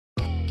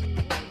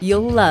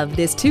You'll love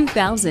this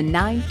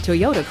 2009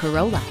 Toyota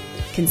Corolla.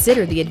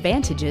 Consider the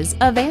advantages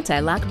of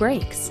anti-lock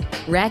brakes,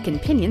 rack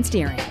and pinion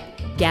steering,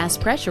 gas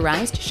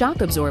pressurized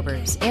shock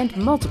absorbers, and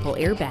multiple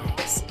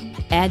airbags.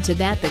 Add to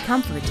that the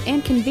comfort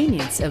and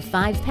convenience of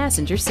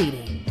 5-passenger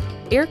seating,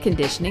 air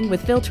conditioning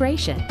with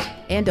filtration,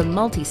 and a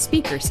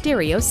multi-speaker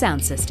stereo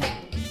sound system.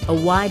 A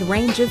wide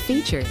range of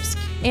features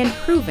and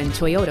proven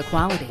Toyota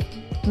quality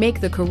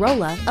make the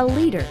Corolla a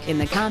leader in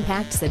the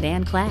compact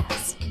sedan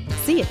class.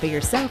 See it for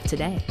yourself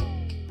today.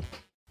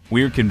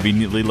 We're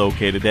conveniently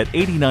located at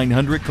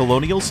 8900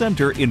 Colonial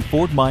Center in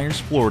Fort Myers,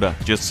 Florida,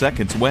 just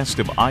seconds west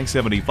of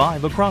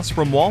I-75 across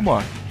from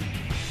Walmart.